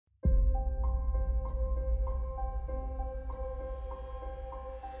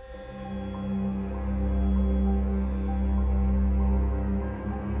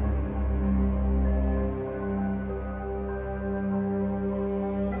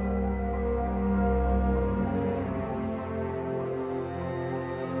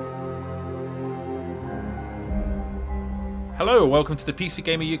Hello and welcome to the PC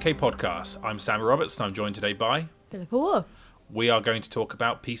Gamer UK podcast. I'm Sam Roberts and I'm joined today by... Philippa War. We are going to talk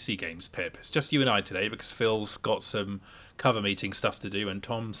about PC games, Pip. It's just you and I today because Phil's got some cover meeting stuff to do and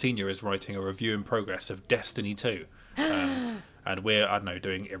Tom Senior is writing a review in progress of Destiny 2. And we're, I don't know,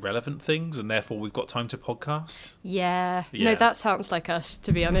 doing irrelevant things and therefore we've got time to podcast. Yeah. No, that sounds like us,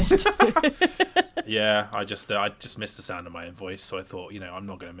 to be honest. Yeah, I just missed the sound of my own voice, so I thought, I'm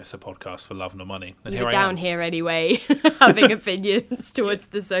not going to miss a podcast for love nor money. And You're down here anyway, having opinions towards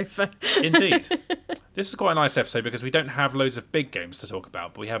the sofa. Indeed. This is quite a nice episode because we don't have loads of big games to talk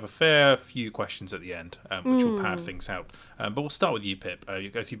about, but we have a fair few questions at the end, which will pad things out. But we'll start with you, Pip,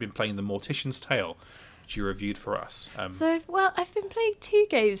 as you've been playing The Mortician's Tale, which you reviewed for us. I've been playing two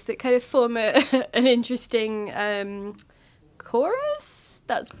games that kind of form an interesting chorus.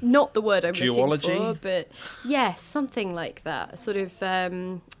 That's not the word I'm looking for, but yes, something like that. A sort of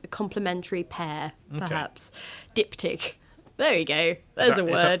a complementary pair, perhaps. Okay. Diptych. There we go. There's a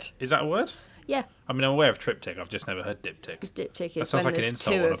word. Is that a word? Yeah. I mean, I'm aware of triptych. I've just never heard diptych. Diptych is that sounds when like an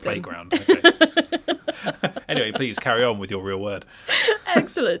insult on a playground. Okay. Anyway, please carry on with your real word.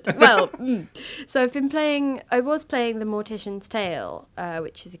 Excellent. Well, so I was playing The Mortician's Tale,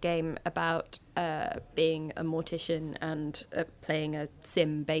 which is a game about being a mortician and playing a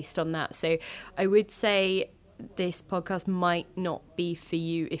sim based on that. So I would say this podcast might not be for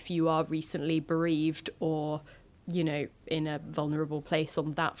you if you are recently bereaved or in a vulnerable place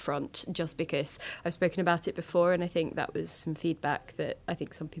on that front, just because I've spoken about it before, and I think that was some feedback that I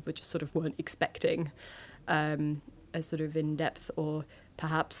think some people just sort of weren't expecting, as sort of in-depth or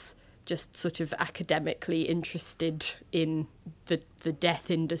perhaps just sort of academically interested in the death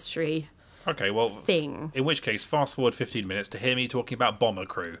industry. Okay, well, thing. In which case, fast forward 15 minutes to hear me talking about Bomber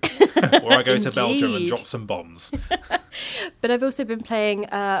Crew, where I go to Belgium and drop some bombs. But I've also been playing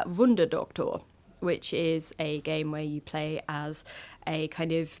Wunderdoktor, which is a game where you play as a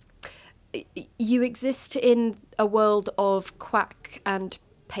kind of... You exist in a world of quack and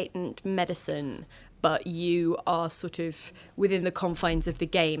patent medicine, but you are sort of within the confines of the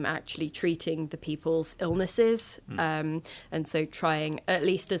game actually treating the people's illnesses. And so trying, at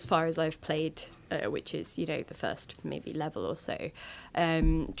least as far as I've played, which is, the first maybe level or so,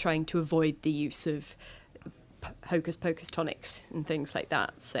 trying to avoid the use of hocus pocus tonics and things like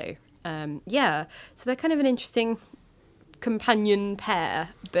that. So... so they're kind of an interesting companion pair,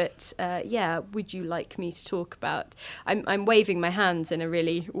 but would you like me to talk about... I'm waving my hands in a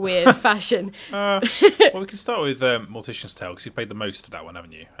really weird fashion. Well, we can start with Mortician's Tale, because you've played the most of that one,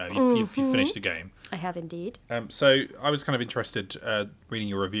 haven't you? You've finished the game. I have indeed. So I was kind of interested reading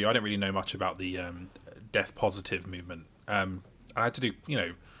your review. I don't really know much about the death positive movement. I had to do,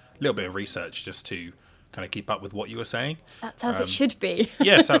 a little bit of research just to kind of keep up with what you were saying. That's as it should be.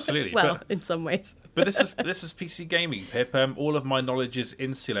 Yes, absolutely. Well, in some ways. But this is PC gaming, Pip. All of my knowledge is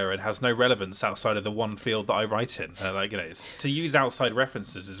insular and has no relevance outside of the one field that I write in. To use outside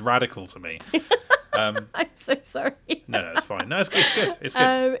references is radical to me. I'm so sorry. No, it's fine. No, it's good. It's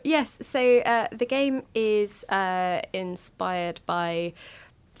good. Yes, so the game is inspired by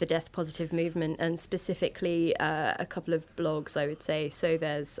the death positive movement, and specifically a couple of blogs, I would say. So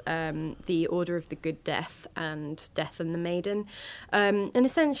there's the Order of the Good Death and Death and the Maiden, and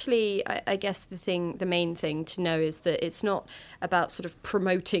essentially I guess the main thing to know is that it's not about sort of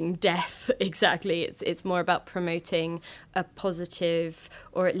promoting death exactly. It's more about promoting a positive,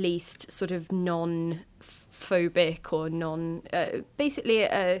 or at least sort of non-phobic or basically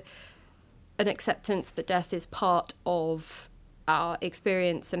an acceptance that death is part of our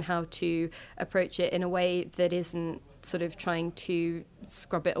experience and how to approach it in a way that isn't sort of trying to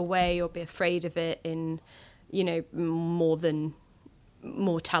scrub it away or be afraid of it in, more than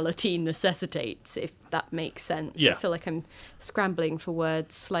mortality necessitates, if that makes sense. Yeah. I feel like I'm scrambling for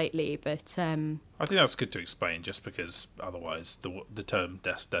words slightly, but... I think that's good to explain, just because otherwise the term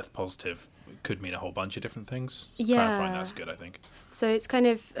death positive could mean a whole bunch of different things. Yeah. Clarifying that's good, I think. So it's kind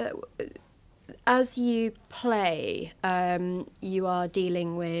of... as you play, you are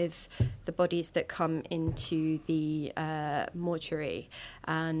dealing with the bodies that come into the mortuary,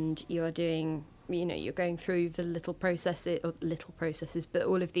 and you are doing, you're going through the little processes, but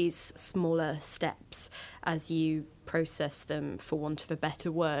all of these smaller steps as you process them, for want of a better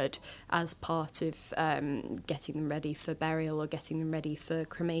word, as part of getting them ready for burial or getting them ready for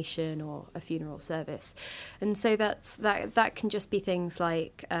cremation or a funeral service. And so that can just be things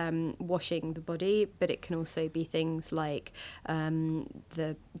like washing the body, but it can also be things like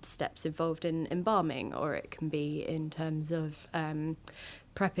the steps involved in embalming, or it can be in terms of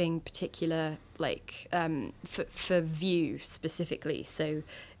prepping particular, for view specifically. So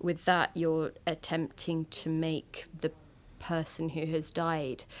with that, you're attempting to make the person who has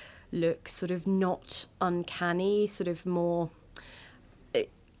died look sort of not uncanny, sort of more...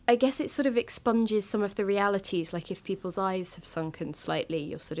 I guess it sort of expunges some of the realities, like if people's eyes have sunken slightly,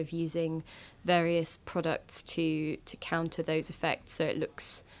 you're sort of using various products to counter those effects, so it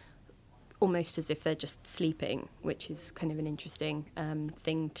looks almost as if they're just sleeping, which is kind of an interesting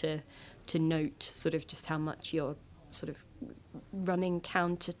thing to note, sort of just how much you're sort of running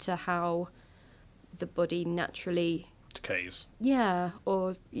counter to how the body naturally decays. Yeah,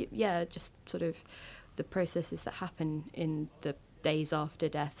 or just sort of the processes that happen in the days after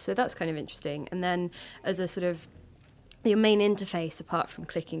death. So that's kind of interesting. And then as a sort of your main interface, apart from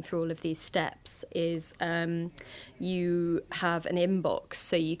clicking through all of these steps, is you have an inbox,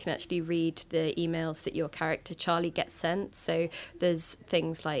 so you can actually read the emails that your character Charlie gets sent. So there's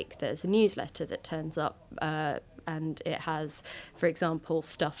things like there's a newsletter that turns up and it has, for example,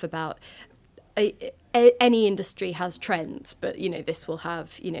 stuff about any industry has trends, but this will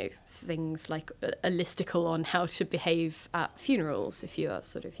have things like a listicle on how to behave at funerals if you are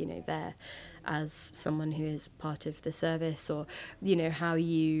sort of there as someone who is part of the service, or how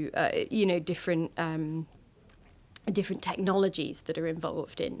you different technologies that are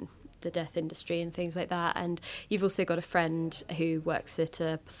involved in the death industry and things like that. And you've also got a friend who works at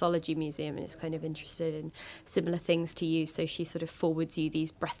a pathology museum and is kind of interested in similar things to you, so she sort of forwards you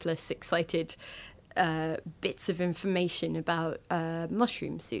these breathless, excited bits of information about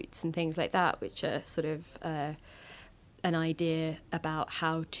mushroom suits and things like that, which are sort of an idea about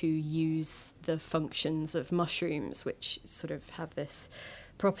how to use the functions of mushrooms, which sort of have this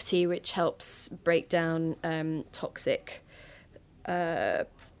property which helps break down toxic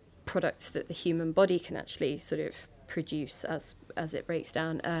products that the human body can actually sort of produce as it breaks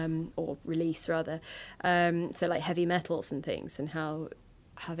down, or release rather. So like heavy metals and things, and how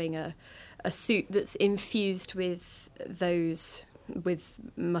having a suit that's infused with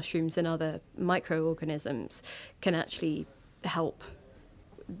mushrooms and other microorganisms can actually help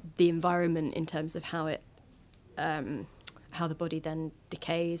the environment in terms of how it how the body then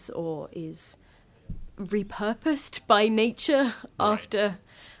decays or is repurposed by nature after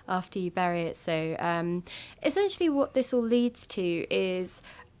you bury it. So essentially what this all leads to is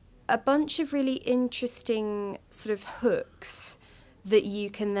a bunch of really interesting sort of hooks that you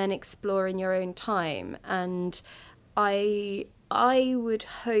can then explore in your own time. And I would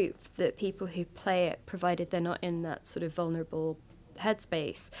hope that people who play it, provided they're not in that sort of vulnerable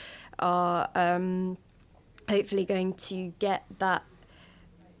headspace, are hopefully going to get that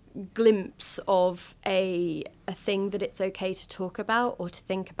glimpse of a thing that it's okay to talk about or to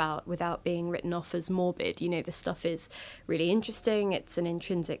think about without being written off as morbid. This stuff is really interesting, it's an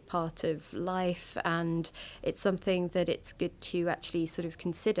intrinsic part of life, and it's something that it's good to actually sort of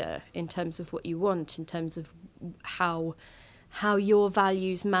consider in terms of what you want, in terms of how your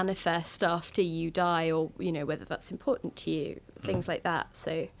values manifest after you die, or whether that's important to you, things like that.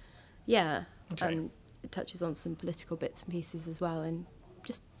 So yeah, okay. And it touches on some political bits and pieces as well, and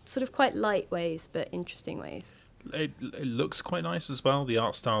just sort of quite light ways, but interesting ways. It looks quite nice as well. The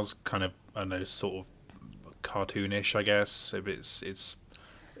art style's kind of, I don't know, sort of cartoonish, I guess. It's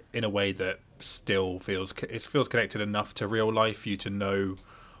in a way that still feels connected enough to real life for you to know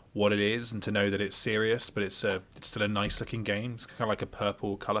what it is and to know that it's serious, but it's still a nice looking game. It's kind of like a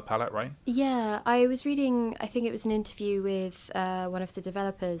purple colour palette, right? Yeah, I was reading, I think it was an interview with one of the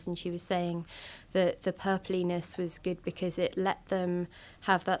developers, and she was saying that the purpliness was good because it let them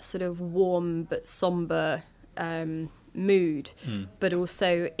have that sort of warm but sombre mood, but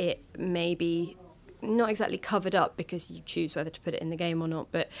also it maybe not exactly covered up because you choose whether to put it in the game or not,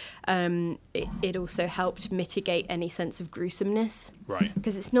 but it also helped mitigate any sense of gruesomeness. Right.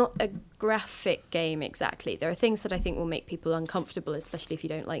 Because it's not a graphic game exactly. There are things that I think will make people uncomfortable, especially if you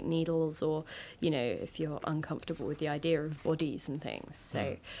don't like needles, or if you're uncomfortable with the idea of bodies and things.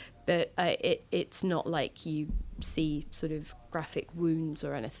 So, but it's not like you see sort of graphic wounds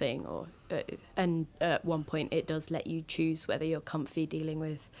or anything, or and at one point it does let you choose whether you're comfy dealing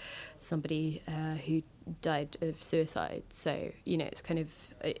with somebody who died of suicide. So it's kind of,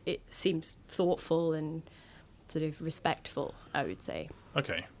 it seems thoughtful and sort of respectful, I would say.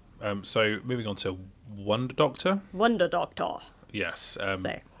 Okay, so moving on to Wonder Doctor. Wonder Doctor. Yes.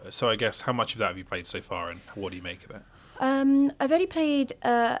 So I guess, how much of that have you played so far, and what do you make of it? I've only played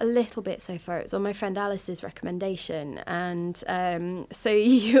a little bit so far. It was on my friend Alice's recommendation. And so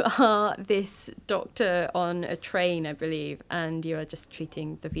you are this doctor on a train, I believe, and you are just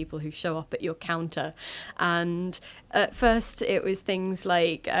treating the people who show up at your counter. And at first it was things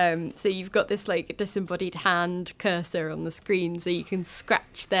like, so you've got this like disembodied hand cursor on the screen so you can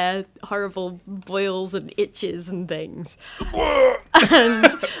scratch their horrible boils and itches and things. And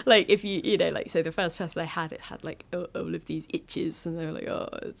like if you know, like, so the first person I had, it had like all of these itches, and they were like, oh,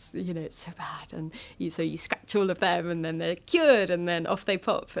 it's, you know, it's so bad, and so you scratch all of them and then they're cured and then off they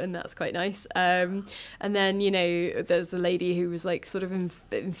pop, and that's quite nice. And then, you know, there's a lady who was like sort of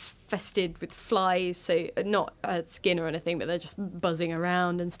infested with flies, so not her skin or anything, but they're just buzzing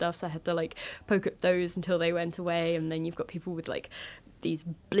around and stuff, so I had to like poke at those until they went away. And then you've got people with like these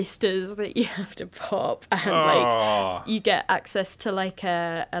blisters that you have to pop, and like you get access to like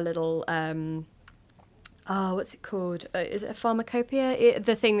a little what's it called, is it a pharmacopoeia,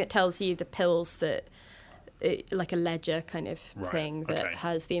 the thing that tells you the pills that like a ledger kind of thing that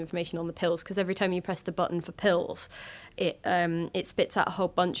has the information on the pills, because every time you press the button for pills, it spits out a whole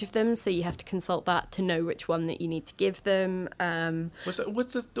bunch of them, so you have to consult that to know which one that you need to give them. Was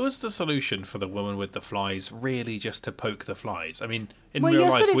the solution for the woman with the flies really just to poke the flies? I mean, in real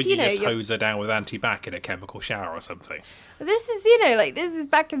life, wouldn't you just hose her down with antibac in a chemical shower or something? This is, you know, like, this is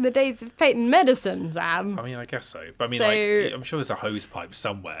back in the days of patent medicine, Sam. I mean, I guess so. But I mean, like, I'm sure there's a hose pipe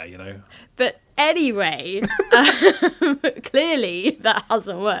somewhere, you know? But anyway, clearly that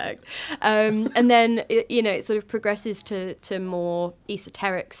hasn't worked. And then, you know, it sort of progresses to more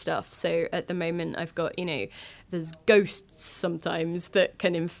esoteric stuff. So at the moment I've got, you know, there's ghosts sometimes that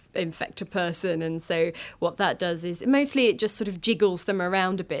can infect a person, and so what that does is mostly it just sort of jiggles them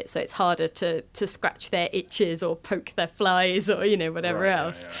around a bit, so it's harder to scratch their itches or poke their flies or, you know, whatever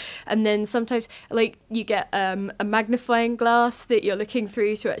else. Yeah. And then sometimes, like, you get a magnifying glass that you're looking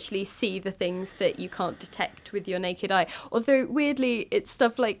through to actually see the things that you can't detect with your naked eye. Although weirdly, it's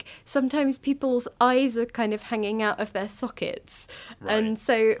stuff like sometimes people's eyes are kind of hanging out of their sockets, and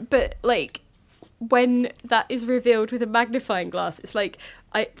so, but like, when that is revealed with a magnifying glass, it's like,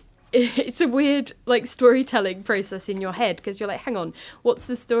 it's a weird like storytelling process in your head, because you're like, hang on, what's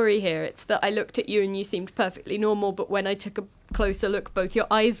the story here? It's that I looked at you and you seemed perfectly normal, but when I took a closer look, both your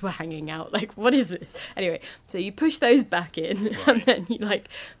eyes were hanging out. Like, what is it? Anyway, so you push those back in, and then you like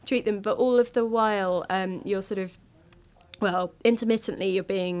treat them, but all of the while you're sort of, well, intermittently you're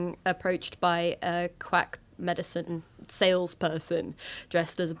being approached by a quack medicine salesperson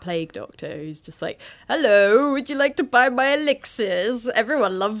dressed as a plague doctor who's just like, hello, would you like to buy my elixirs?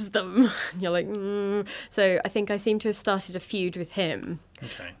 Everyone loves them. And you're like, So I think I seem to have started a feud with him.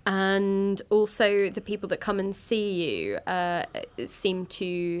 Okay. And also the people that come and see you seem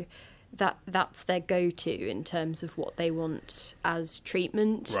to, that's their go-to in terms of what they want as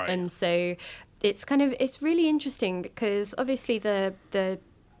treatment. Right. And so it's really interesting, because obviously the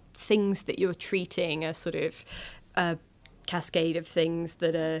things that you're treating are sort of a cascade of things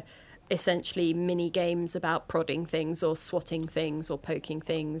that are essentially mini games about prodding things or swatting things or poking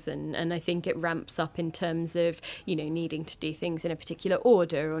things, and I think it ramps up in terms of, you know, needing to do things in a particular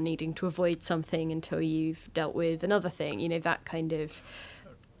order or needing to avoid something until you've dealt with another thing, you know, that kind of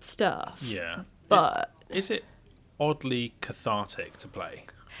stuff. Yeah. But is it oddly cathartic to play?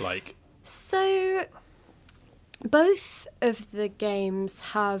 Like, so both of the games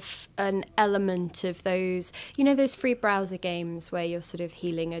have an element of those, you know, those free browser games where you're sort of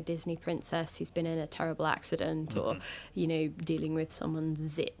healing a Disney princess who's been in a terrible accident, or, you know, dealing with someone's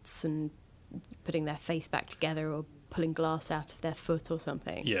zits and putting their face back together, or pulling glass out of their foot or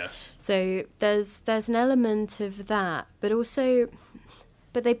something. Yes. So there's an element of that, but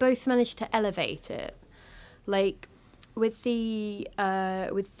they both manage to elevate it. Like with the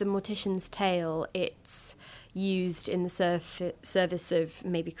Mortician's Tale, it's used in the service of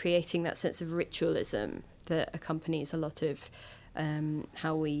maybe creating that sense of ritualism that accompanies a lot of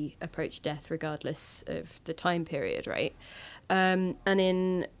how we approach death regardless of the time period, right? And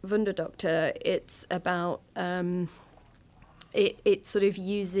in Wunderdoktor, it's about it sort of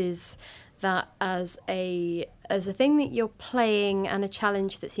uses that as a thing that you're playing and a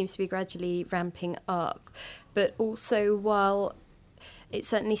challenge that seems to be gradually ramping up, but also while it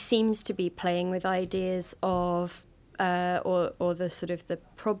certainly seems to be playing with ideas of or the sort of the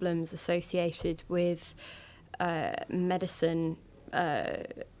problems associated with medicine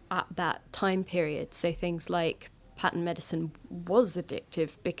at that time period. So things like patent medicine was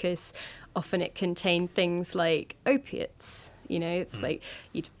addictive because often it contained things like opiates. You know, it's like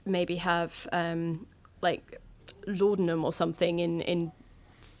you'd maybe have like laudanum or something in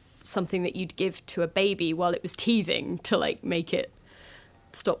something that you'd give to a baby while it was teething to like make it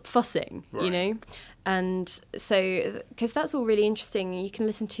stop fussing, Right. you know? And so, because that's all really interesting, you can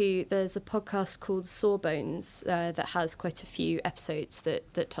listen to, there's a podcast called Sawbones that has quite a few episodes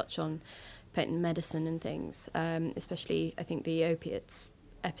that touch on patent medicine and things, especially, I think, the opiates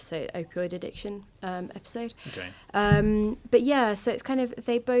episode, opioid addiction episode. Okay. But yeah, so it's kind of,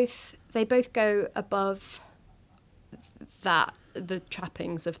 they both go above that, the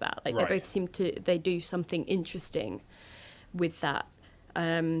trappings of that. Like, Right. they both they do something interesting with that.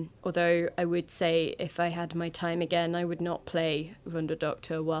 Although I would say if I had my time again, I would not play Wonder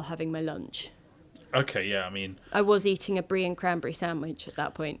Doctor while having my lunch. Okay, yeah, I mean... I was eating a brie and cranberry sandwich at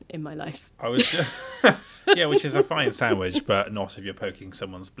that point in my life. I was just... yeah, which is a fine sandwich, but not if you're poking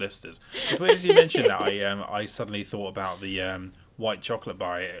someone's blisters. As weird as you mentioned that, I suddenly thought about the white chocolate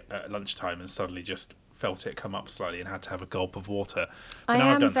bar at lunchtime and suddenly just felt it come up slightly and had to have a gulp of water. But I now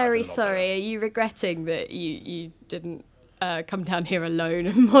I've am done that, I very feel a lot sorry. better. Are you regretting that you didn't come down here alone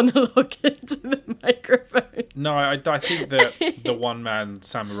and monologue into the microphone? No, I think that the one-man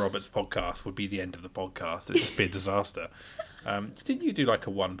Samuel Roberts podcast would be the end of the podcast. It'd just be a disaster. Didn't you do like a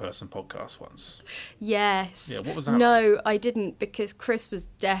one-person podcast once? Yes. Yeah, what was that? No, I didn't, because Chris was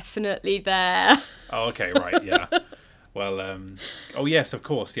definitely there. Oh, okay, right, yeah. Well, oh yes, of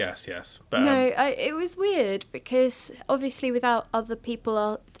course, yes. But No, it was weird because obviously without other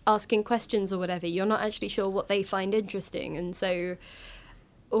people asking questions or whatever, you're not actually sure what they find interesting. And so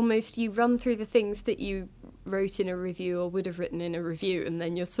almost you run through the things that you wrote in a review or would have written in a review, and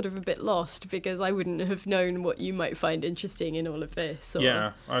then you're sort of a bit lost because I wouldn't have known what you might find interesting in all of this. Or...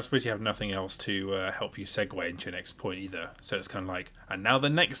 Yeah, I suppose you have nothing else to help you segue into your next point either. So it's kind of like, and now the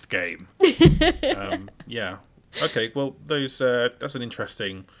next game. Yeah. Okay, well, those that's an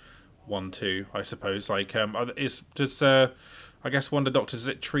interesting one too, I suppose. Like, I guess Wonder Doctor, does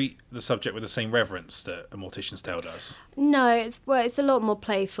it treat the subject with the same reverence that A Mortician's Tale does? No, it's a lot more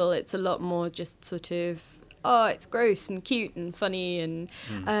playful. It's a lot more just sort of, oh, it's gross and cute and funny, and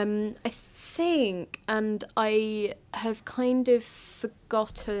I think, and I have kind of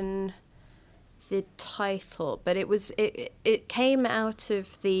forgotten the title, but it came out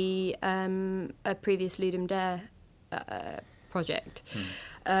of the a previous Ludum Dare project.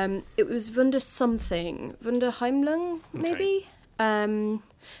 It was Wunder something, Wunder Heimlung, maybe.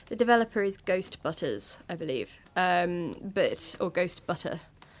 The developer is Ghost Butters, I believe, or Ghost Butter.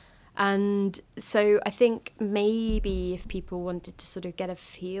 And so I think maybe if people wanted to sort of get a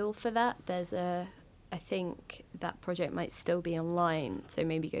feel for that, I think that project might still be online. So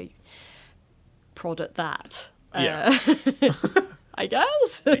maybe go prod at that. Yeah. I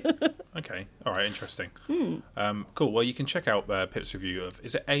guess. Okay. All right. Interesting. Cool. Well, you can check out Pip's review of,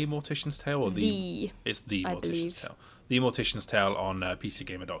 is it A Mortician's Tale or It's The I Mortician's believe. Tale. The Mortician's Tale on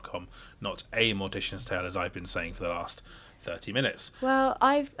PCGamer.com, not A Mortician's Tale as I've been saying for the last 30 minutes. Well,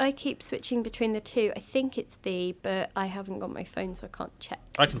 I keep switching between the two. I think it's but I haven't got my phone, so I can't check.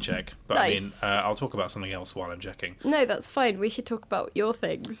 I can check, but Nice. I mean, I'll talk about something else while I'm checking. No, that's fine. We should talk about your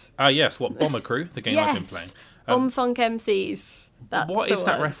things. Yes, what Bomber Crew, the game I've been playing. Bombfunk MCs. That's What the is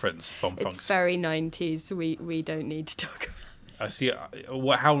that one. reference, Bombfunks? It's very 90s. We don't need to talk about it. I see.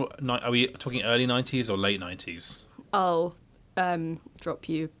 Are we talking early 90s or late 90s? I'll drop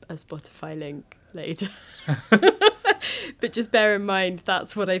you a Spotify link later. But just bear in mind,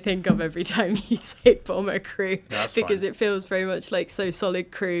 that's what I think of every time you say Bomber Crew. That's because fine. it feels very much like So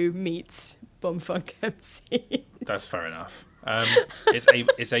Solid Crew meets Bombfunk MC. That's fair enough. It's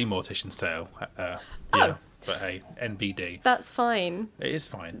a Mortician's Tale. Yeah, but hey, NBD. That's fine. It is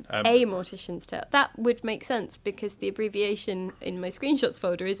fine. A Mortician's Tale. That would make sense because the abbreviation in my screenshots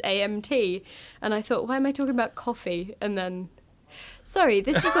folder is AMT. And I thought, why am I talking about coffee? And then, sorry,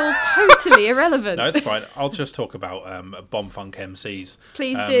 this is all totally irrelevant. No, it's fine. I'll just talk about Bombfunk MCs.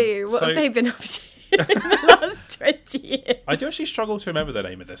 Please do. What so- have they been up to in the last 20 years? I do actually struggle to remember the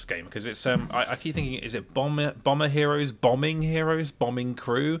name of this game because it's I keep thinking, is it Bomber Heroes, Bombing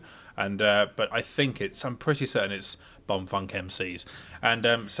Crew, and but I think I'm pretty certain it's Bombfunk MCs,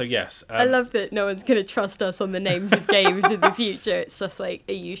 and so yes. I love that no one's going to trust us on the names of games in the future. It's just like,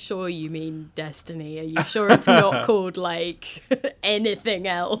 are you sure you mean Destiny? Are you sure it's not called like anything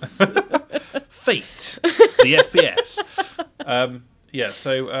else? Fate, the FPS. Yeah,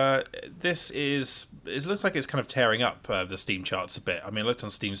 so this it looks like it's kind of tearing up the Steam charts a bit. I mean, I looked on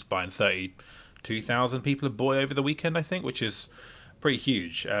Steam Spy and 32,000 people have bought it over the weekend, I think, which is pretty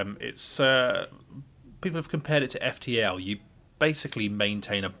huge. It's people have compared it to FTL. You basically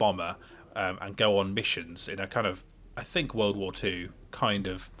maintain a bomber and go on missions in a kind of, I think, World War II kind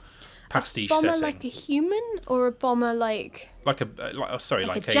of pastiche bomber setting. like a human, or a bomber like Like a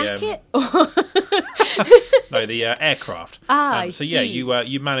jacket? No, the aircraft. I so yeah, see.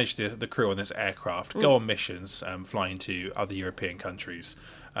 you manage the crew on this aircraft, go on missions, flying to other European countries,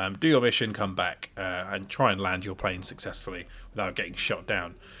 do your mission, come back, and try and land your plane successfully without getting shot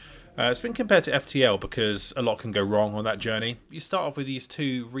down. It's been compared to FTL because a lot can go wrong on that journey. You start off with these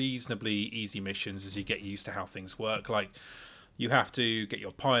two reasonably easy missions as you get used to how things work. Like, you have to get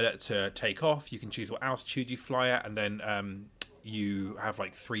your pilot to take off. You can choose what altitude you fly at, and then you have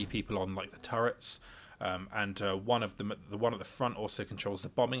like 3 people on like the turrets. And one of them, the one at the front, also controls the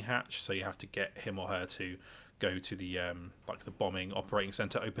bombing hatch. So you have to get him or her to go to the like the bombing operating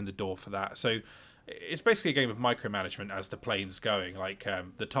center, open the door for that. So it's basically a game of micromanagement as the plane's going. Like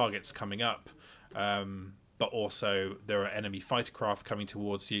the target's coming up, but also there are enemy fighter craft coming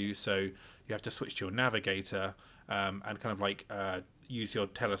towards you. So you have to switch to your navigator and kind of like use your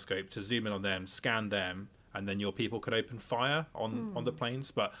telescope to zoom in on them, scan them, and then your people can open fire on the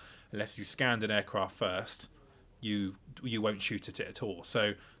planes. But unless you scanned an aircraft first, you won't shoot at it at all.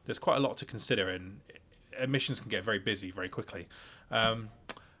 So there's quite a lot to consider, and missions can get very busy very quickly.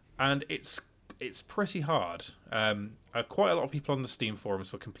 And it's pretty hard. Quite a lot of people on the Steam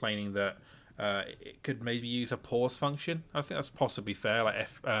forums were complaining that it could maybe use a pause function. I think that's possibly fair. Like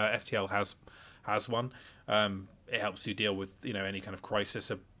FTL has one. It helps you deal with any kind of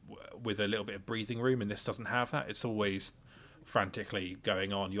crisis with a little bit of breathing room, and this doesn't have that. It's always frantically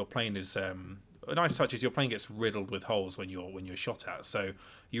going on. Your plane is a nice touch is your plane gets riddled with holes when you're shot at, so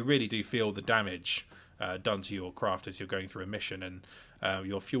you really do feel the damage done to your craft as you're going through a mission, and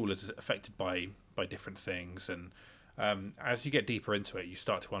your fuel is affected by different things. And as you get deeper into it, you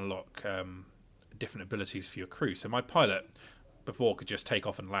start to unlock different abilities for your crew. So my pilot before could just take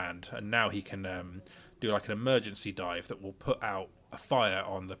off and land, and now he can do like an emergency dive that will put out a fire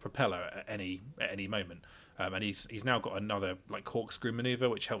on the propeller at any moment. And he's now got another like corkscrew maneuver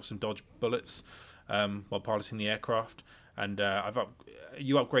which helps him dodge bullets while piloting the aircraft. And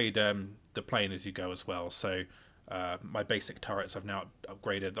you upgrade the plane as you go as well. So my basic turrets I've now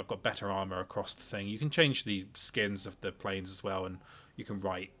upgraded. I've got better armor across the thing. You can change the skins of the planes as well, and you can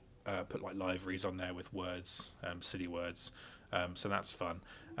put like liveries on there with words, city words. So that's fun.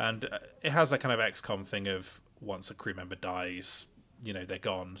 And it has that kind of XCOM thing of once a crew member dies, they're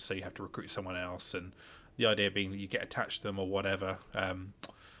gone, so you have to recruit someone else, and the idea being that you get attached to them or whatever. And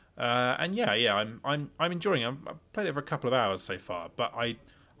I'm enjoying it. I've played it for a couple of hours so far, but I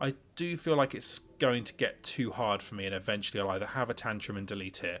do feel like it's going to get too hard for me, and eventually I'll either have a tantrum and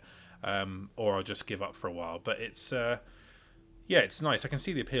delete it, or I'll just give up for a while. But it's it's nice. I can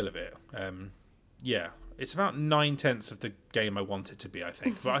see the appeal of it. It's about 9/10 of the game I want it to be, I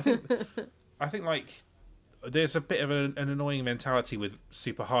think. But I think like there's a bit of an annoying mentality with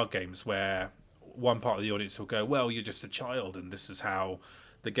super hard games where one part of the audience will go, well, you're just a child and this is how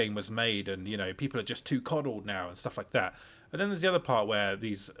the game was made, and people are just too coddled now and stuff like that. And then there's the other part where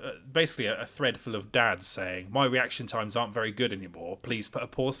these basically a thread full of dads saying, my reaction times aren't very good anymore, please put a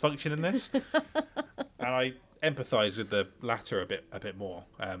pause function in this. And I empathise with the latter a bit more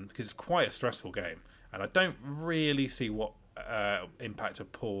because it's quite a stressful game, and I don't really see what impact a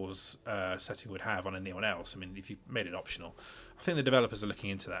pause setting would have on anyone else. I mean, if you made it optional, I think the developers are looking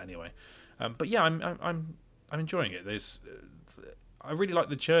into that anyway. But yeah, I'm enjoying it. I really like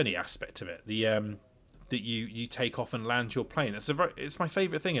the journey aspect of it. The that you take off and land your plane. It's my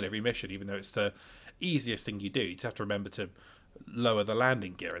favourite thing in every mission, even though it's the easiest thing you do. You just have to remember to lower the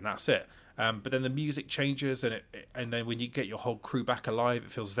landing gear, and that's it. But then the music changes, and then when you get your whole crew back alive,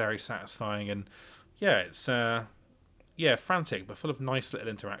 it feels very satisfying. And yeah, it's frantic but full of nice little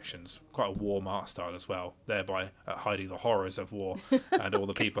interactions. Quite a war art style as well, thereby hiding the horrors of war and all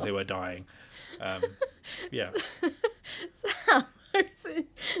the people who are dying. Sam,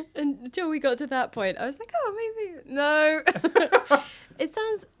 until we got to that point, I was like, oh, maybe no. It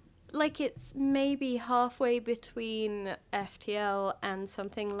sounds like it's maybe halfway between FTL and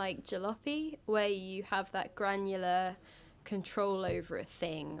something like Jalopy, where you have that granular control over a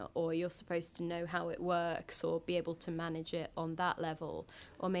thing, or you're supposed to know how it works or be able to manage it on that level.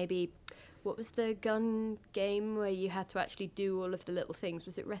 Or maybe, what was the gun game where you had to actually do all of the little things?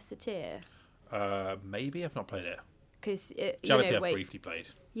 Was it Reciteer? Maybe I've not played it. Because Jalopy I've briefly played.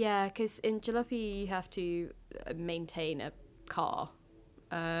 Yeah, because in Jalopy you have to maintain a car.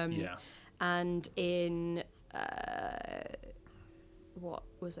 And in what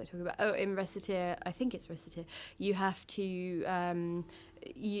was I talking about? Oh, in Reciteer, I think it's Reciteer, you have to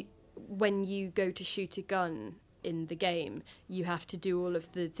when you go to shoot a gun, in the game, you have to do all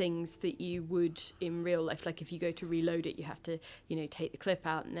of the things that you would in real life. Like if you go to reload it, you have to, take the clip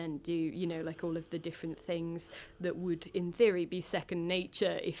out and then do, like all of the different things that would in theory be second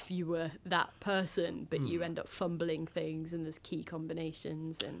nature if you were that person, but you end up fumbling things and there's key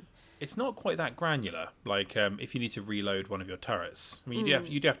combinations. And it's not quite that granular. Like if you need to reload one of your turrets, I mean,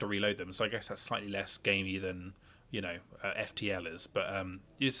 you do have to reload them. So I guess that's slightly less gamey than FTL is. But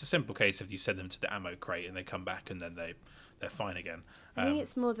it's a simple case of you send them to the ammo crate and they come back and then they're fine again. I think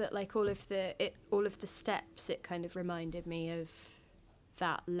it's more that like all of the steps. It kind of reminded me of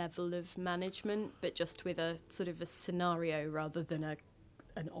that level of management, but just with a sort of a scenario rather than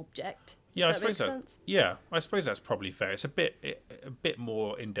an object. Yeah, I suppose sense? Yeah, I suppose that's probably fair. It's a bit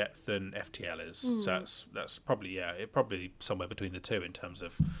more in depth than FTL is. So that's probably it probably somewhere between the two in terms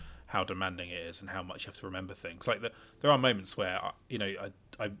of how demanding it is and how much you have to remember things. Like there are moments where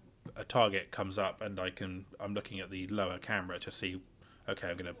a target comes up and I'm looking at the lower camera to see, okay,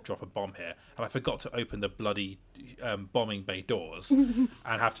 I'm going to drop a bomb here, and I forgot to open the bloody bombing bay doors and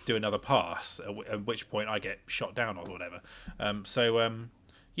have to do another pass, at which point I get shot down or whatever.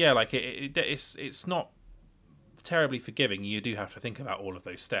 Yeah, like it's not terribly forgiving. You do have to think about all of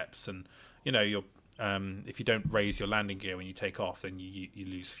those steps, and you're if you don't raise your landing gear when you take off, then you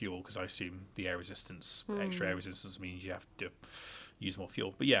lose fuel, because I assume the extra air resistance means you have to use more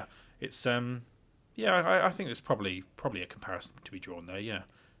fuel. But yeah, it's I think there's probably a comparison to be drawn there. Yeah.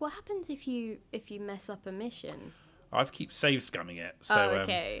 What happens if you mess up a mission? I keep save scumming it. So,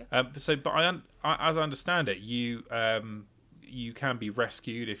 okay. But as I understand it, you can be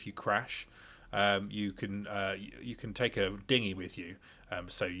rescued if you crash. You can take a dinghy with you,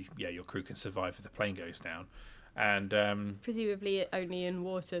 so your crew can survive if the plane goes down. And presumably only in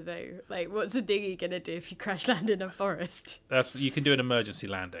water though. Like, what's a dinghy gonna do if you crash land in a forest? You can do an emergency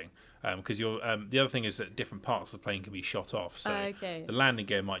landing, because the other thing is that different parts of the plane can be shot off. So the landing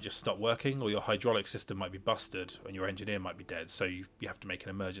gear might just stop working, or your hydraulic system might be busted, and your engineer might be dead. So you have to make an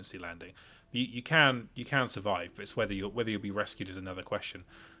emergency landing. You can survive, but it's whether you'll be rescued is another question.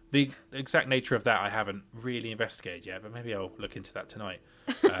 The exact nature of that I haven't really investigated yet, but maybe I'll look into that tonight.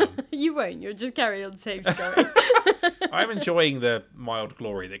 You won't. You'll just carry on save scumming. I'm enjoying the mild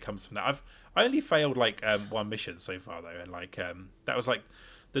glory that comes from that. I only failed one mission so far though, and that was like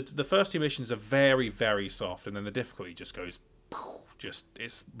the first two missions are very, very soft, and then the difficulty just goes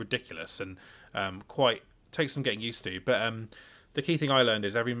it's ridiculous and quite takes some getting used to. But the key thing I learned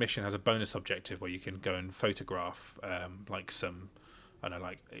is every mission has a bonus objective where you can go and photograph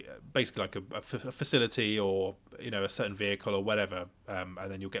basically like a facility or a certain vehicle or whatever, and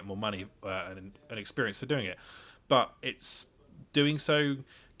then you'll get more money and experience for doing it. But it's doing so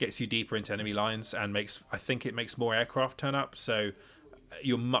gets you deeper into enemy lines and makes more aircraft turn up, so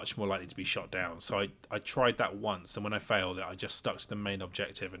you're much more likely to be shot down. So I tried that once, and when I failed it, I just stuck to the main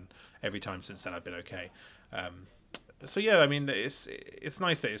objective, and every time since then I've been okay. So yeah, I mean, it's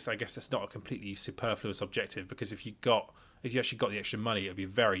nice that I guess it's not a completely superfluous objective, because if you actually got the extra money, it would be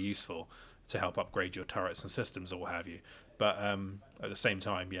very useful to help upgrade your turrets and systems or what have you. But at the same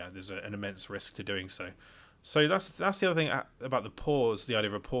time, yeah, there's an immense risk to doing so. So that's the other thing about the idea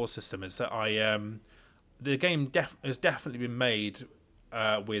of a pause system, is that the game has definitely been made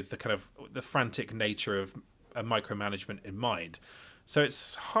with the kind of the frantic nature of micromanagement in mind. So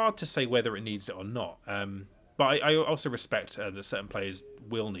it's hard to say whether it needs it or not. But I also respect that certain players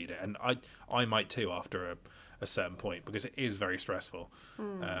will need it, and I might too after a certain point, because it is very stressful.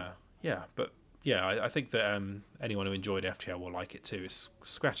 I think that anyone who enjoyed FTL will like it too. It's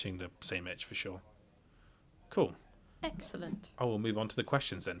scratching the same itch for sure. Cool. Excellent. I will move on to the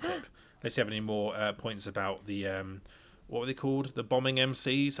questions then, Pip. Let's see if you have any more points about the what were they called? The bombing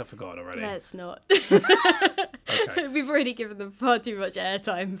MCs? I forgot already. Let's not. Okay. We've already given them far too much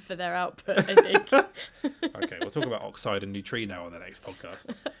airtime for their output, I think. Okay, we'll talk about Oxide and Neutrino on the next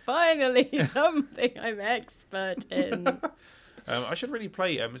podcast. Finally, something I'm expert in. I should really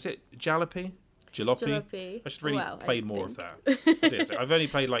play, is it Jalopy? I should really play more of that. I've only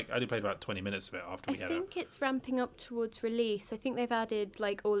played about 20 minutes of it after we had it. I think it's ramping up towards release. I think they've added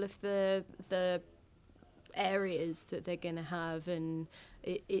all of the areas that they're going to have, and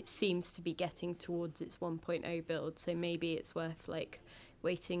it seems to be getting towards its 1.0 build, so maybe it's worth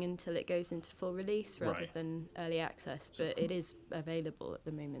waiting until it goes into full release rather than early access. But it is available at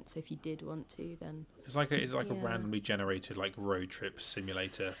the moment, so if you did want to, then it's like a randomly generated road trip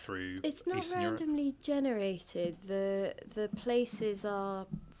simulator through it's not Eastern randomly Europe. Generated. The places are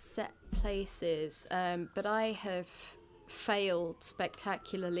set places, but I have failed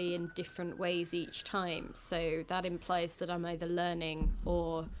spectacularly in different ways each time, so that implies that I'm either learning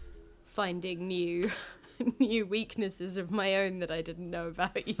or finding new new weaknesses of my own that I didn't know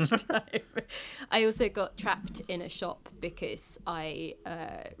about each time. I also got trapped in a shop because I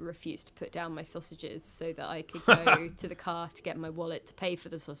refused to put down my sausages so that I could go to the car to get my wallet to pay for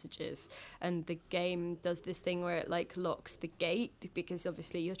the sausages. And the game does this thing where it like locks the gate because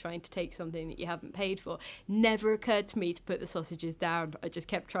obviously you're trying to take something that you haven't paid for. Never occurred to me to put the sausages down. I just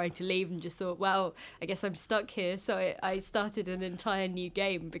kept trying to leave and just thought, well, I guess I'm stuck here. So I started an entire new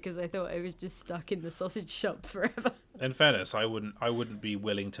game because I thought I was just stuck in the sausage shop forever. In fairness, I wouldn't be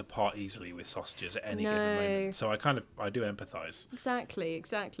willing to part easily with sausages at any given moment. So I do empathise.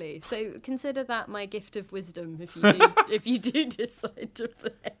 Exactly. So consider that my gift of wisdom if you do decide to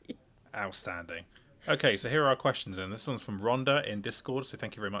play. Outstanding. Okay, so here are our questions, and this one's from Rhonda in Discord, so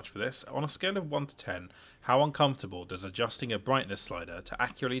thank you very much for this. On a scale of 1 to 10, how uncomfortable does adjusting a brightness slider to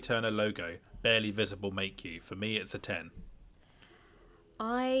accurately turn a logo barely visible make you? For me, it's a 10.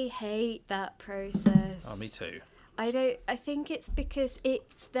 I hate that process. Oh, me too. I think it's because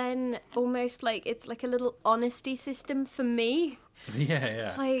it's then almost like it's like a little honesty system for me.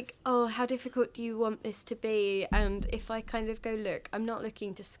 Yeah. Like, oh, how difficult do you want this to be? And if I kind of go, look, I'm not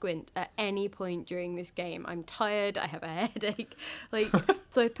looking to squint at any point during this game. I'm tired. I have a headache. Like,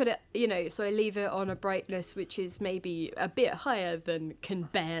 so I put it, so I leave it on a brightness which is maybe a bit higher than can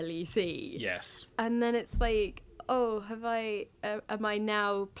barely see. Yes. And then it's like, oh, am I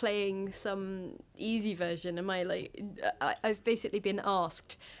now playing some easy version? Am I like, I've basically been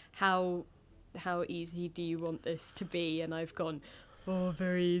asked how easy do you want this to be? And I've gone, oh,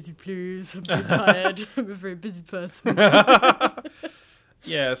 very easy, please. I'm very tired. I'm a very busy person.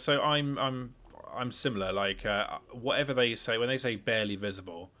 Yeah, so I'm similar. Like whatever they say, when they say barely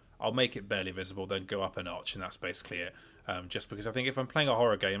visible, I'll make it barely visible, then go up a notch, and that's basically it. Just because I think if I'm playing a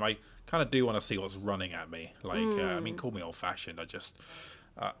horror game, I kind of do want to see what's running at me. Like, I mean, call me old-fashioned. I just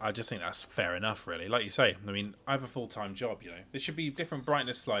think that's fair enough, really. Like you say, I mean, I have a full-time job, There should be different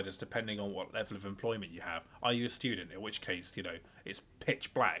brightness sliders depending on what level of employment you have. Are you a student? In which case, it's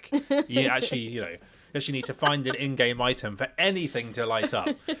pitch black. You actually need to find an in-game item for anything to light up.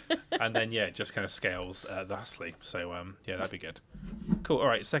 And then, it just kind of scales thusly. So, that'd be good. Cool. All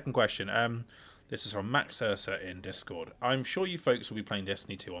right, second question. This is from Max Ursa in Discord. I'm sure you folks will be playing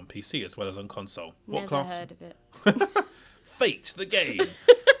Destiny 2 on PC as well as on console. What Never class? heard of it. Fate, the game.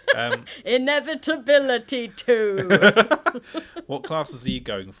 Inevitability 2. What classes are you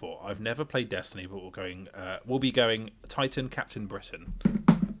going for? I've never played Destiny, but we'll be going Titan Captain Britain.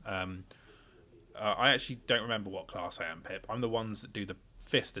 I actually don't remember what class I am, Pip. I'm the ones that do the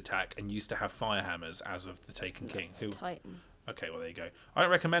fist attack and used to have fire hammers as of the Taken King. Titan. Okay, well, there you go. I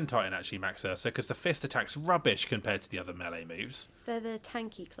don't recommend Titan, actually, Max Ursa, because the fist attack's rubbish compared to the other melee moves. They're the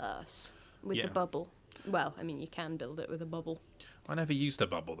tanky class with the bubble. Well, I mean, you can build it with a bubble. I never used a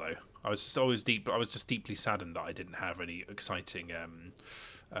bubble, though. I was just deeply saddened that I didn't have any exciting,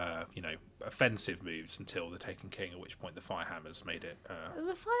 offensive moves until the Taken King, at which point the Firehammers made it.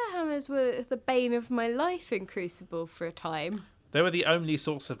 The Firehammers were the bane of my life in Crucible for a time. They were the only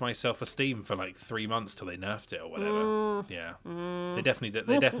source of my self-esteem for like 3 months till they nerfed it or whatever. Yeah. They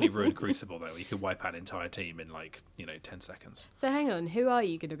definitely ruined Crucible, though. You could wipe out an entire team in 10 seconds. So hang on, who are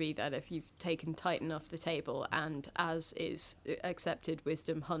you going to be then if you've taken Titan off the table and, as is accepted,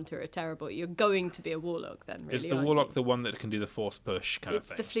 Wisdom, Hunter are terrible? You're going to be a Warlock then, really, Is the Warlock the one that can do the force push kind of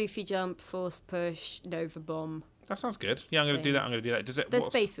thing? It's the floofy jump, force push, Nova Bomb. That sounds good. Yeah, I'm going to do that. They're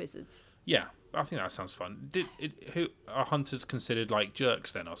Space Wizards. Yeah, I think that sounds fun. Who are hunters considered like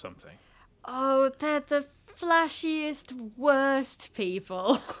jerks then or something? Oh, they're the flashiest, worst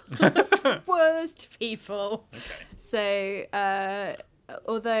people. Worst people. Okay. So,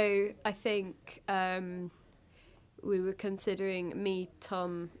 although I think we were considering, me,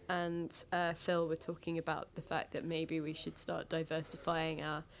 Tom, and Phil were talking about the fact that maybe we should start diversifying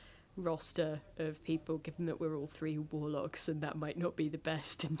our roster of people, given that we're all 3 warlocks, and that might not be the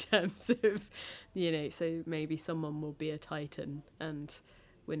best in terms of, so maybe someone will be a Titan, and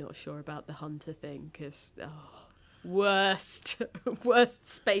we're not sure about the Hunter thing, because, worst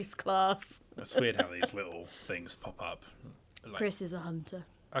space class. It's weird how these little things pop up. Chris is a Hunter.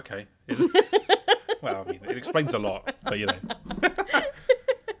 Okay. Is it? Well, I mean, it explains a lot, but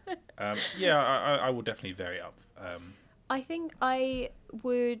I will definitely vary up. I think I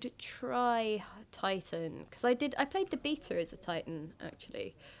would try Titan, because I played the beta as a Titan,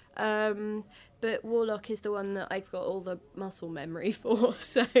 actually. But Warlock is the one that I've got all the muscle memory for,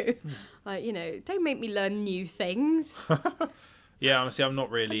 so, don't make me learn new things. Yeah, honestly, I'm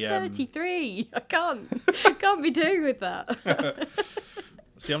not really... 33! I can't be doing with that.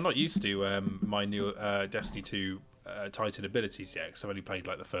 See, I'm not used to my new Destiny 2 Titan abilities yet, because I've only played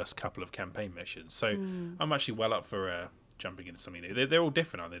like the first couple of campaign missions. So I'm actually well up for jumping into something new. They're all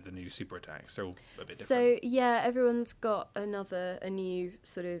different, aren't they? The new super attacks, they're all a bit different. So yeah, everyone's got a new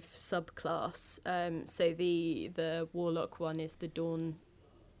sort of subclass. So the warlock one is the dawn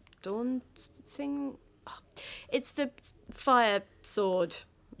thing. Oh, it's the fire sword.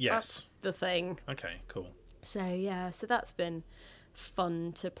 Yes, that's the thing. Okay, cool. So yeah, so that's been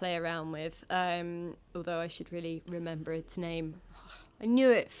fun to play around with. Although I should really remember its name. I knew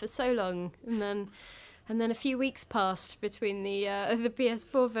it for so long, and then a few weeks passed between the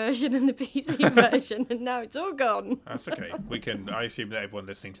PS4 version and the PC version, and now it's all gone. That's okay. I assume that everyone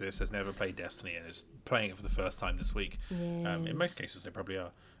listening to this has never played Destiny and is playing it for the first time this week. Yes. In most cases, they probably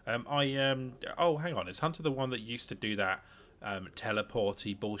are. Oh, hang on. Is Hunter the one that used to do that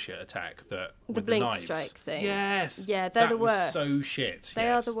teleporty bullshit attack the blink knives? strike thing? Yes. Yeah, they're the worst. Was so shit. They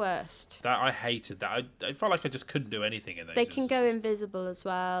are the worst. That I hated that. I felt like I just couldn't do anything in those. They can go invisible as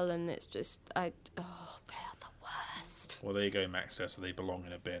well, and it's just they are the worst. Well, there you go, Max. So they belong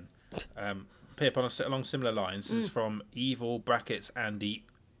in a bin. Pip, along similar lines, this is from Evil brackets Andy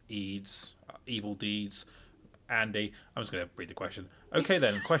Eads, Evil Deeds. Andy, I'm just going to read the question. Okay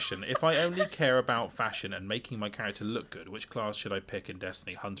then, question. If I only care about fashion and making my character look good, which class should I pick in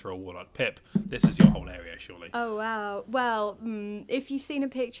Destiny, Hunter or Warlock? Pip, this is your whole area, surely. Oh, wow. Well, if you've seen a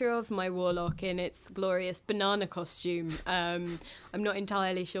picture of my Warlock in its glorious banana costume, I'm not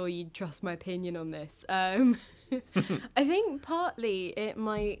entirely sure you'd trust my opinion on this. I think partly it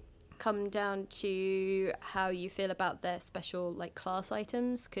might come down to how you feel about their special class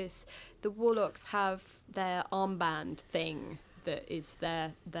items, because the warlocks have their armband thing that is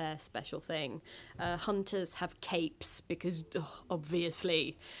their special thing. Hunters have capes because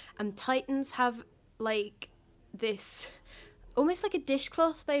obviously, and Titans have this almost like a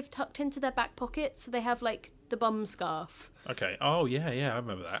dishcloth they've tucked into their back pocket, so they have the bum scarf. Okay. Oh yeah, I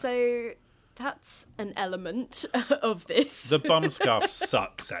remember that. So that's an element of this. The bum scarf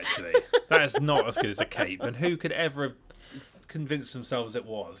sucks, actually. That is not as good as a cape. And who could ever have convinced themselves it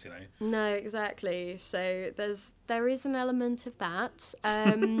was, No, exactly. So there is an element of that.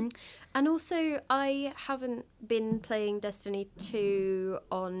 And also, I haven't been playing Destiny 2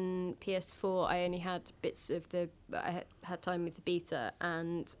 on PS4. I only had bits of I had time with the beta.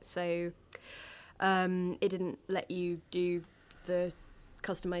 And so it didn't let you do the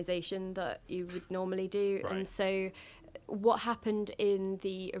customization that you would normally do. Right. And so what happened in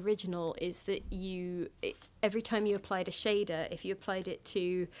the original is that every time you applied a shader, if you applied it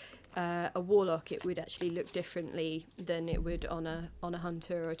to a warlock, it would actually look differently than it would on a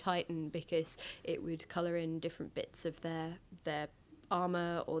hunter or a titan, because it would colour in different bits of their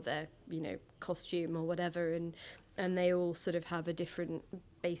armour or their costume or whatever, and they all sort of have a different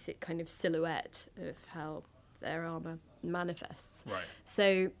basic kind of silhouette of how their armour manifests. Right.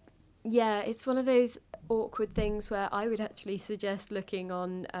 So yeah, it's one of those awkward things where I would actually suggest looking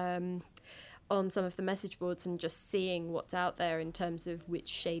on some of the message boards and just seeing what's out there in terms of which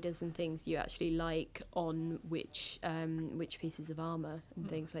shaders and things you actually like on which pieces of armour and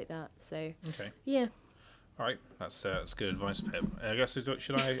things like that. So okay. Yeah. All right, that's good advice, Pip. I guess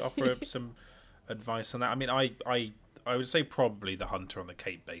should I offer some advice on that? I mean, I would say probably the hunter on the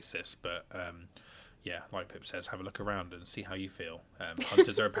cape basis, but yeah, like Pip says, have a look around and see how you feel.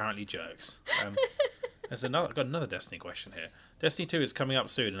 Hunters are apparently jerks. I've got another Destiny question here. Destiny 2 is coming up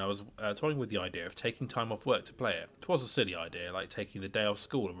soon, and I was toying with the idea of taking time off work to play it. It was a silly idea, like taking the day off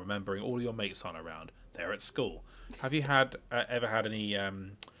school and remembering all your mates aren't around. They're at school. Have you ever had any...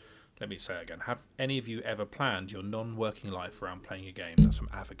 let me say it again. Have any of you ever planned your non-working life around playing a game? That's from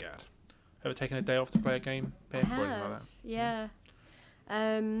Avogad. Ever taken a day off to play a game, Pip, or anything like that? Yeah.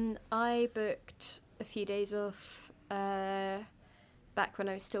 I booked a few days off back when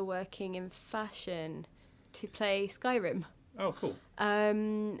I was still working in fashion to play Skyrim. Oh, cool.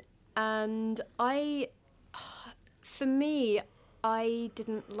 And for me, I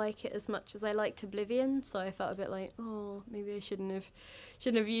didn't like it as much as I liked Oblivion, so I felt a bit like, oh, maybe I shouldn't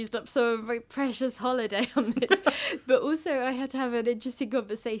have used up some very precious holiday on this. But also, I had to have an interesting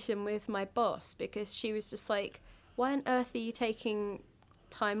conversation with my boss, because she was just like, why on earth are you taking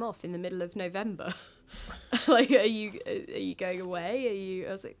time off in the middle of November? Like, are you going away?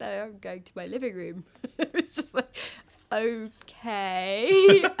 I was like, no, I'm going to my living room. It was just like,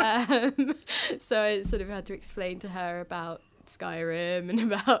 okay. So I sort of had to explain to her about Skyrim and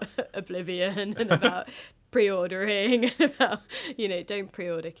about Oblivion and about pre-ordering and about, don't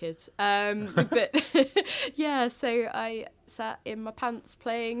pre-order, kids. But yeah, so I sat in my pants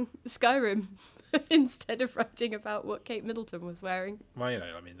playing Skyrim instead of writing about what Kate Middleton was wearing. Well,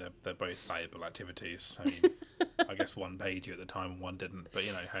 I mean, they're both valuable activities. I mean, I guess one paid you at the time and one didn't, but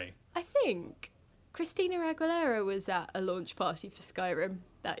hey. I think Christina Aguilera was at a launch party for Skyrim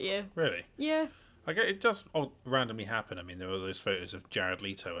that year. Really? Yeah. It does randomly happen. I mean, there were those photos of Jared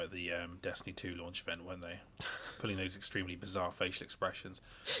Leto at the Destiny 2 launch event, weren't they? Putting those extremely bizarre facial expressions.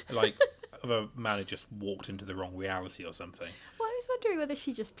 Like, of a man who just walked into the wrong reality or something. Well, I was wondering whether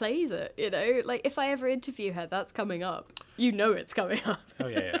she just plays it, Like, if I ever interview her, that's coming up. It's coming up. Oh,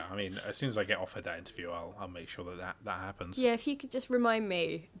 yeah. I mean, as soon as I get offered that interview, I'll make sure that happens. Yeah, if you could just remind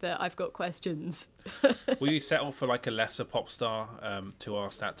me that I've got questions. Will you settle for, like, a lesser pop star to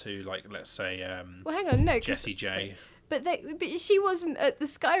ask that to, like, let's say... well, hang on, no. Jessie J. But she wasn't at the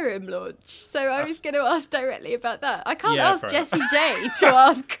Skyrim launch, so I was going to ask directly about that. I can't ask Jessie J to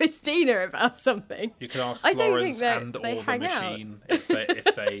ask Christina about something. You can ask Florence and or the Machine if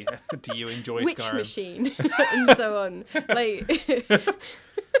they do you enjoy Which Skyrim? Machine and so on. Like.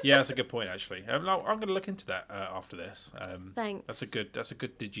 Yeah, that's a good point actually. I'm going to look into that after this. Thanks. That's a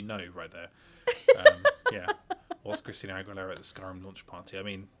good. Did you know right there? Yeah. Was Christina Aguilera at the Skyrim launch party? I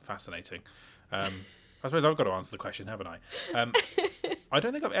mean, fascinating. I suppose I've got to answer the question, haven't I? I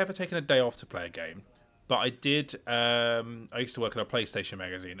don't think I've ever taken a day off to play a game, but I did. I used to work at a PlayStation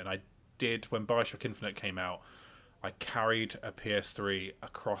magazine, and I did when BioShock Infinite came out. I carried a PS3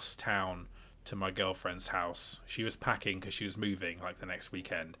 across town to my girlfriend's house. She was packing because she was moving like the next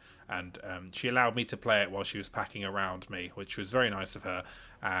weekend, and she allowed me to play it while she was packing around me, which was very nice of her.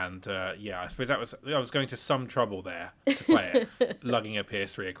 And I suppose I was going to some trouble there to play it, lugging a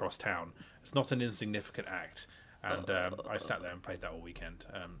PS3 across town. It's not an insignificant act, and I sat there and played that all weekend.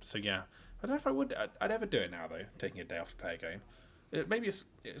 So yeah, I don't know if I would. I'd ever do it now though, taking a day off to play a game. Maybe it's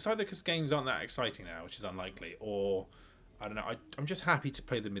either because games aren't that exciting now, which is unlikely, or I don't know. I'm just happy to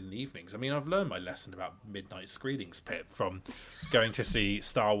play them in the evenings. I mean, I've learned my lesson about midnight screenings, Pip, from going to see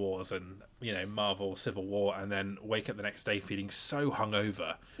Star Wars and Marvel Civil War, and then wake up the next day feeling so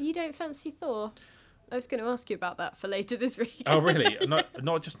hungover. You don't fancy Thor? I was going to ask you about that for later this week. Oh, really? Not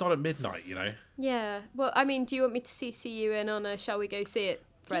at midnight, Yeah. Well, I mean, do you want me to CC you in on a shall we go see it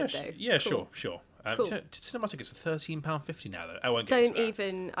thread, though? Yeah, cool. Sure. Cool. Cinema tickets are £13.50 now, though. I won't get Don't into that.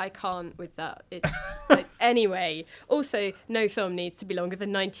 even. I can't with that. It's anyway. Also, no film needs to be longer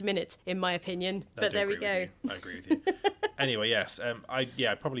than 90 minutes, in my opinion. But there we go. I agree with you. Anyway, yes. I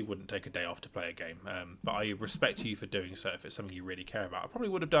probably wouldn't take a day off to play a game. But I respect you for doing so if it's something you really care about. I probably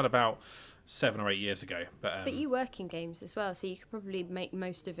would have done about 7 or 8 years ago. But you work in games as well, so you could probably make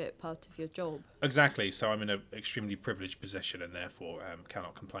most of it part of your job. Exactly. So I'm in an extremely privileged position and therefore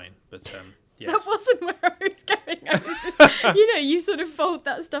cannot complain. But yes. That wasn't where I was going. I was just, you sort of fold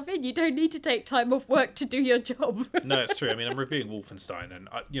that stuff in. You don't need to take time off work to do your job. No, it's true. I mean, I'm reviewing Wolfenstein, and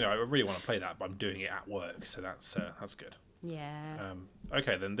I really want to play that, but I'm doing it at work, so that's good. Yeah.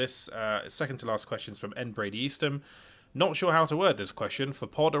 Okay, then this second to last question is from N. Brady Eastham. Not sure how to word this question, for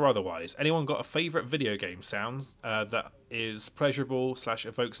pod or otherwise. Anyone got a favourite video game sound that is pleasurable /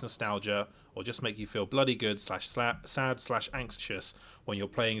 evokes nostalgia, or just make you feel bloody good / sad / anxious when you're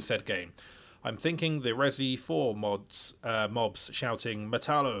playing said game? I'm thinking the Resi 4 mobs shouting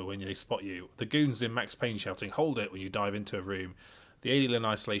Metallo when they spot you, the goons in Max Payne shouting hold it when you dive into a room, the Alien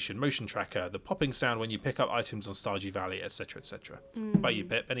Isolation motion tracker, the popping sound when you pick up items on Stardew Valley, etc, etc. What about you,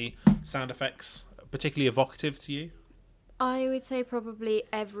 Pip? Any sound effects particularly evocative to you? I would say probably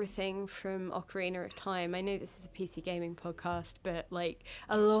everything from Ocarina of Time. I know this is a PC gaming podcast, but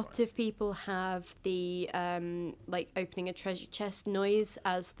a lot of people have the opening a treasure chest noise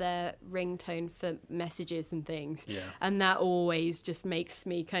as their ringtone for messages and things. Yeah. And that always just makes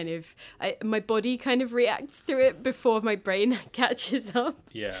me my body kind of reacts to it before my brain catches up.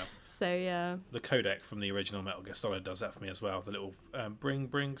 Yeah. So yeah. The codec from the original Metal Gear Solid does that for me as well. The little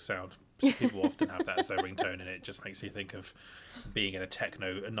bring sound. People often have that as their ringtone, and it just makes me think of being in a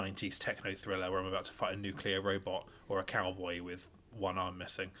 90s techno thriller where I'm about to fight a nuclear robot or a cowboy with one arm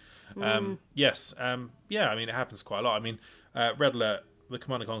missing. Yes. Yeah, I mean, it happens quite a lot. I mean, Red Alert, the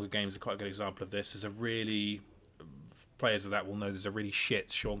Command & Conquer games are quite a good example of this. Players of that will know there's a really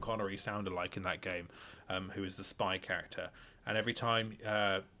shit Sean Connery sound-alike in that game, who is the spy character. And every time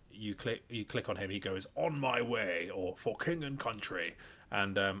you click on him, he goes, "On my way," or "For king and country."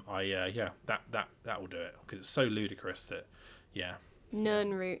 And that will do it, because it's so ludicrous that, yeah.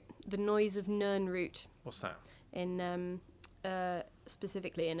 Nirnroot, the noise of Nirnroot. What's that? In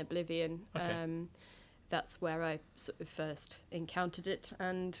specifically in Oblivion. Okay. That's where I sort of first encountered it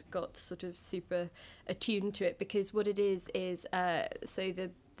and got sort of super attuned to it, because what it is so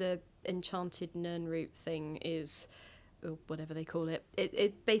the enchanted Nirnroot thing is, or whatever they call it,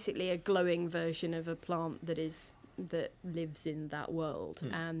 it basically a glowing version of a plant that lives in that world,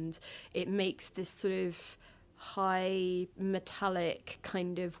 and it makes this sort of high metallic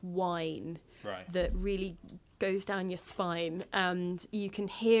kind of whine Right. that really goes down your spine, and you can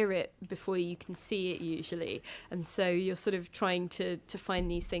hear it before you can see it usually, and so you're sort of trying to find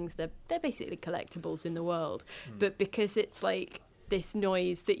these things. They're basically collectibles in the world, but because it's like this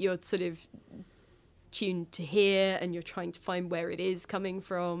noise that you're sort of tuned to hear, and you're trying to find where it is coming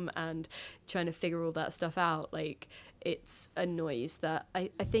from and trying to figure all that stuff out, like it's a noise that I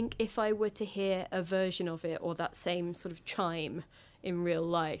think if I were to hear a version of it or that same sort of chime in real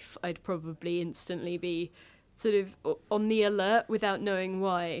life, I'd probably instantly be sort of on the alert without knowing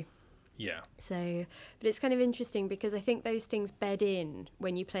why. Yeah. So, but it's kind of interesting because I think those things bed in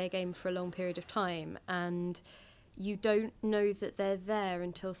when you play a game for a long period of time, and you don't know that they're there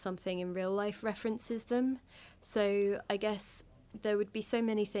until something in real life references them. So I guess there would be so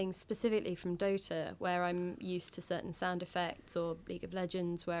many things specifically from Dota where I'm used to certain sound effects, or League of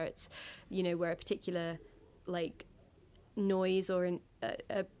Legends where it's, you know, where a particular like noise or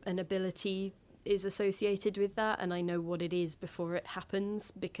an ability is associated with that, and I know what it is before it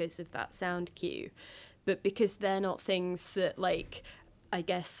happens because of that sound cue. But because they're not things that, like, I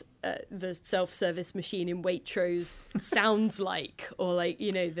guess the self-service machine in Waitrose sounds like, or like,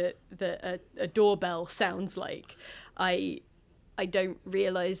 you know, that a doorbell sounds like, I don't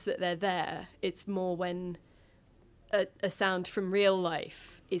realise that they're there. It's more when a sound from real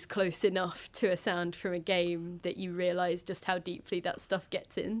life is close enough to a sound from a game that you realise just how deeply that stuff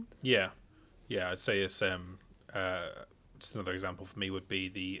gets in. Yeah. I'd say it's just another example for me would be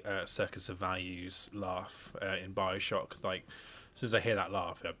the Circus of Values laugh in Bioshock. Like, as soon as I hear that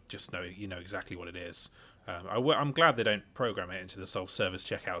laugh, I just know exactly what it is. I'm glad they don't program it into the self-service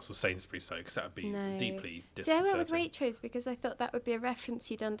checkouts of Sainsbury's, though, because that would be deeply disconcerting. See, I went with Waitrose because I thought that would be a reference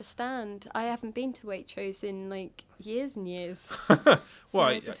you'd understand. I haven't been to Waitrose in like years and years. Well,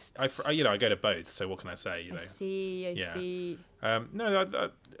 I go to both, so what can I say? I see. No,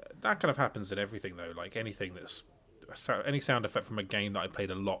 that kind of happens in everything, though. Like anything any sound effect from a game that I played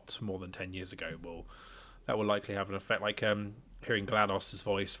a lot more than 10 years ago will likely have an effect. Like hearing GLaDOS's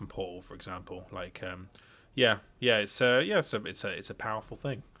voice from Portal, for example. Like it's a powerful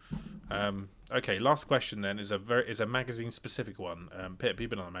thing. Okay, last question then is a magazine specific one. Pip,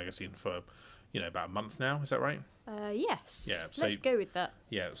 you've been on the magazine for about a month now. Is that right? Yes. Yeah. So, let's go with that.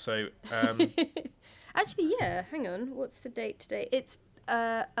 Yeah. So. Actually, yeah. Hang on. What's the date today? It's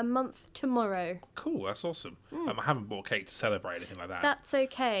a month tomorrow. Cool, that's awesome. I haven't bought cake to celebrate anything like that. That's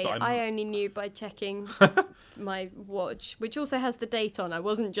okay. I only knew by checking my watch, which also has the date on. I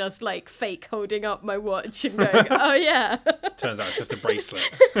wasn't just like fake holding up my watch and going, oh yeah. Turns out it's just a bracelet.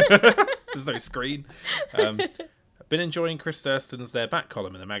 There's no screen. I've been enjoying Chris Thurston's Their Back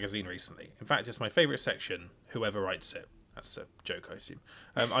column in the magazine recently. In fact, it's my favourite section, whoever writes it. That's a joke, I assume.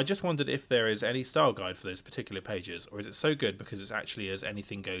 I just wondered if there is any style guide for those particular pages, or is it so good because it's actually as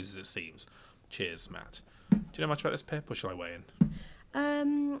anything goes as it seems? Cheers, Matt. Do you know much about this, Pip, or shall I weigh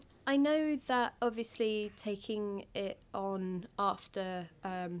in? I know that obviously taking it on after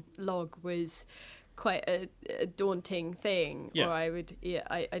log was quite a daunting thing. Yeah. Or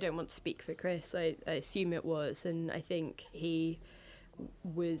I don't want to speak for Chris. I assume it was, and I think he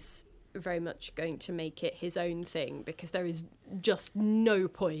was very much going to make it his own thing because there is just no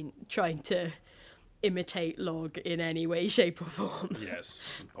point trying to imitate log in any way, shape or form. Yes,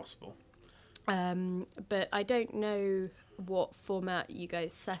 impossible. But I don't know what format you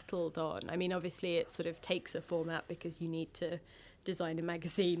guys settled on. I mean, obviously it sort of takes a format because you need to design a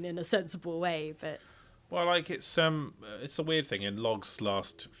magazine in a sensible way, but... Well, like it's a weird thing. In Log's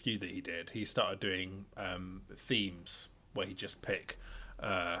last few that he did, he started doing themes where he'd just pick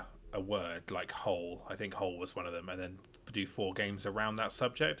a word like whole. I think whole was one of them, and then do 4 games around that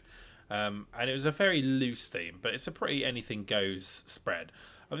subject. And it was a very loose theme, but it's a pretty anything goes spread.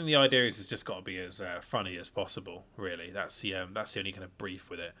 I think the idea is it's just got to be as funny as possible. Really, that's the only kind of brief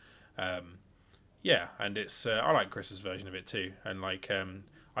with it. And it's I like Chris's version of it too, and like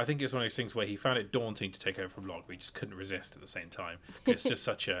I think it's one of those things where he found it daunting to take over from Log, but he just couldn't resist at the same time. It's just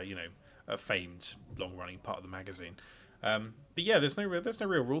such a a famed long running part of the magazine. But yeah, there's no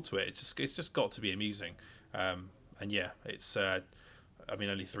real rule to it. It's just got to be amusing. And yeah, it's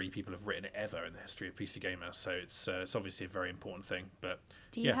only 3 people have written it ever in the history of PC Gamer, so it's obviously a very important thing. But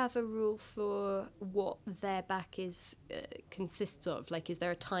do you have a rule for what their back consists of? Like, is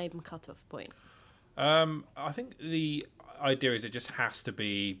there a time cut-off point? I think the idea is it just has to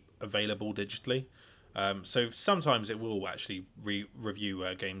be available digitally. So sometimes it will actually review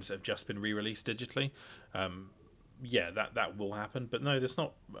games that have just been re-released digitally. That will happen, but no, there's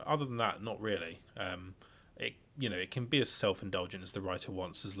not. Other than that, not really. It can be as self-indulgent as the writer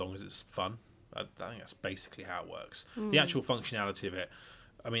wants, as long as it's fun. I think that's basically how it works. The actual functionality of it,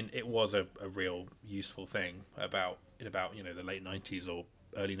 I mean, it was a real useful thing in about the late 90s or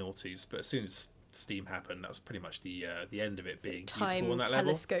early noughties, but as soon as Steam happened, that was pretty much the end of it being useful on that level. Time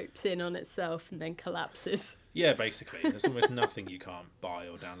telescopes in on itself and then collapses. Yeah, basically. There's almost nothing you can't buy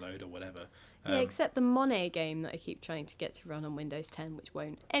or download or whatever. Yeah, except the Monet game that I keep trying to get to run on Windows 10, which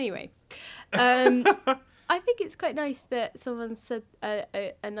won't. Anyway, I think it's quite nice that someone said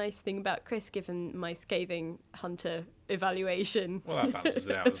a nice thing about Chris, given my scathing Hunter evaluation. Well, that balances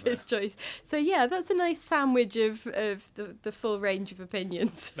it out, of his choice. So yeah, that's a nice sandwich of the full range of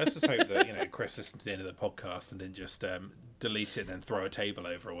opinions. Let's just hope that Chris listened to the end of the podcast and didn't just delete it and then throw a table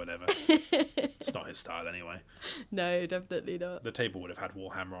over or whatever. It's not his style anyway. No, definitely not. The table would have had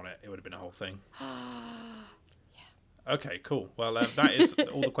Warhammer on it. It would have been a whole thing. Okay, cool. Well, that is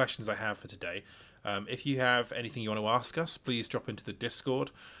all the questions I have for today. If you have anything you want to ask us, please drop into the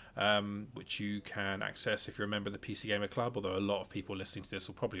Discord, which you can access if you're a member of the PC Gamer Club, although a lot of people listening to this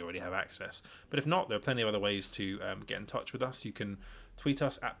will probably already have access. But if not, there are plenty of other ways to get in touch with us. You can tweet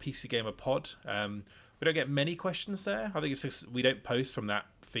us at PCGamerPod. We don't get many questions there. I think it's just we don't post from that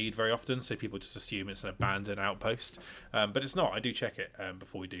feed very often, so people just assume it's an abandoned outpost. But it's not. I do check it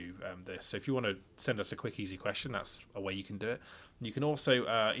before we do this. So if you want to send us a quick, easy question, that's a way you can do it. You can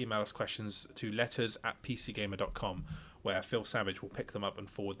also email us questions to letters@pcgamer.com, where Phil Savage will pick them up and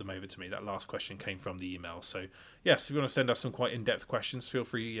forward them over to me. That last question came from the email. So yes, if you want to send us some quite in-depth questions, feel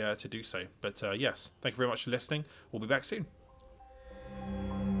free to do so. But yes, thank you very much for listening. We'll be back soon.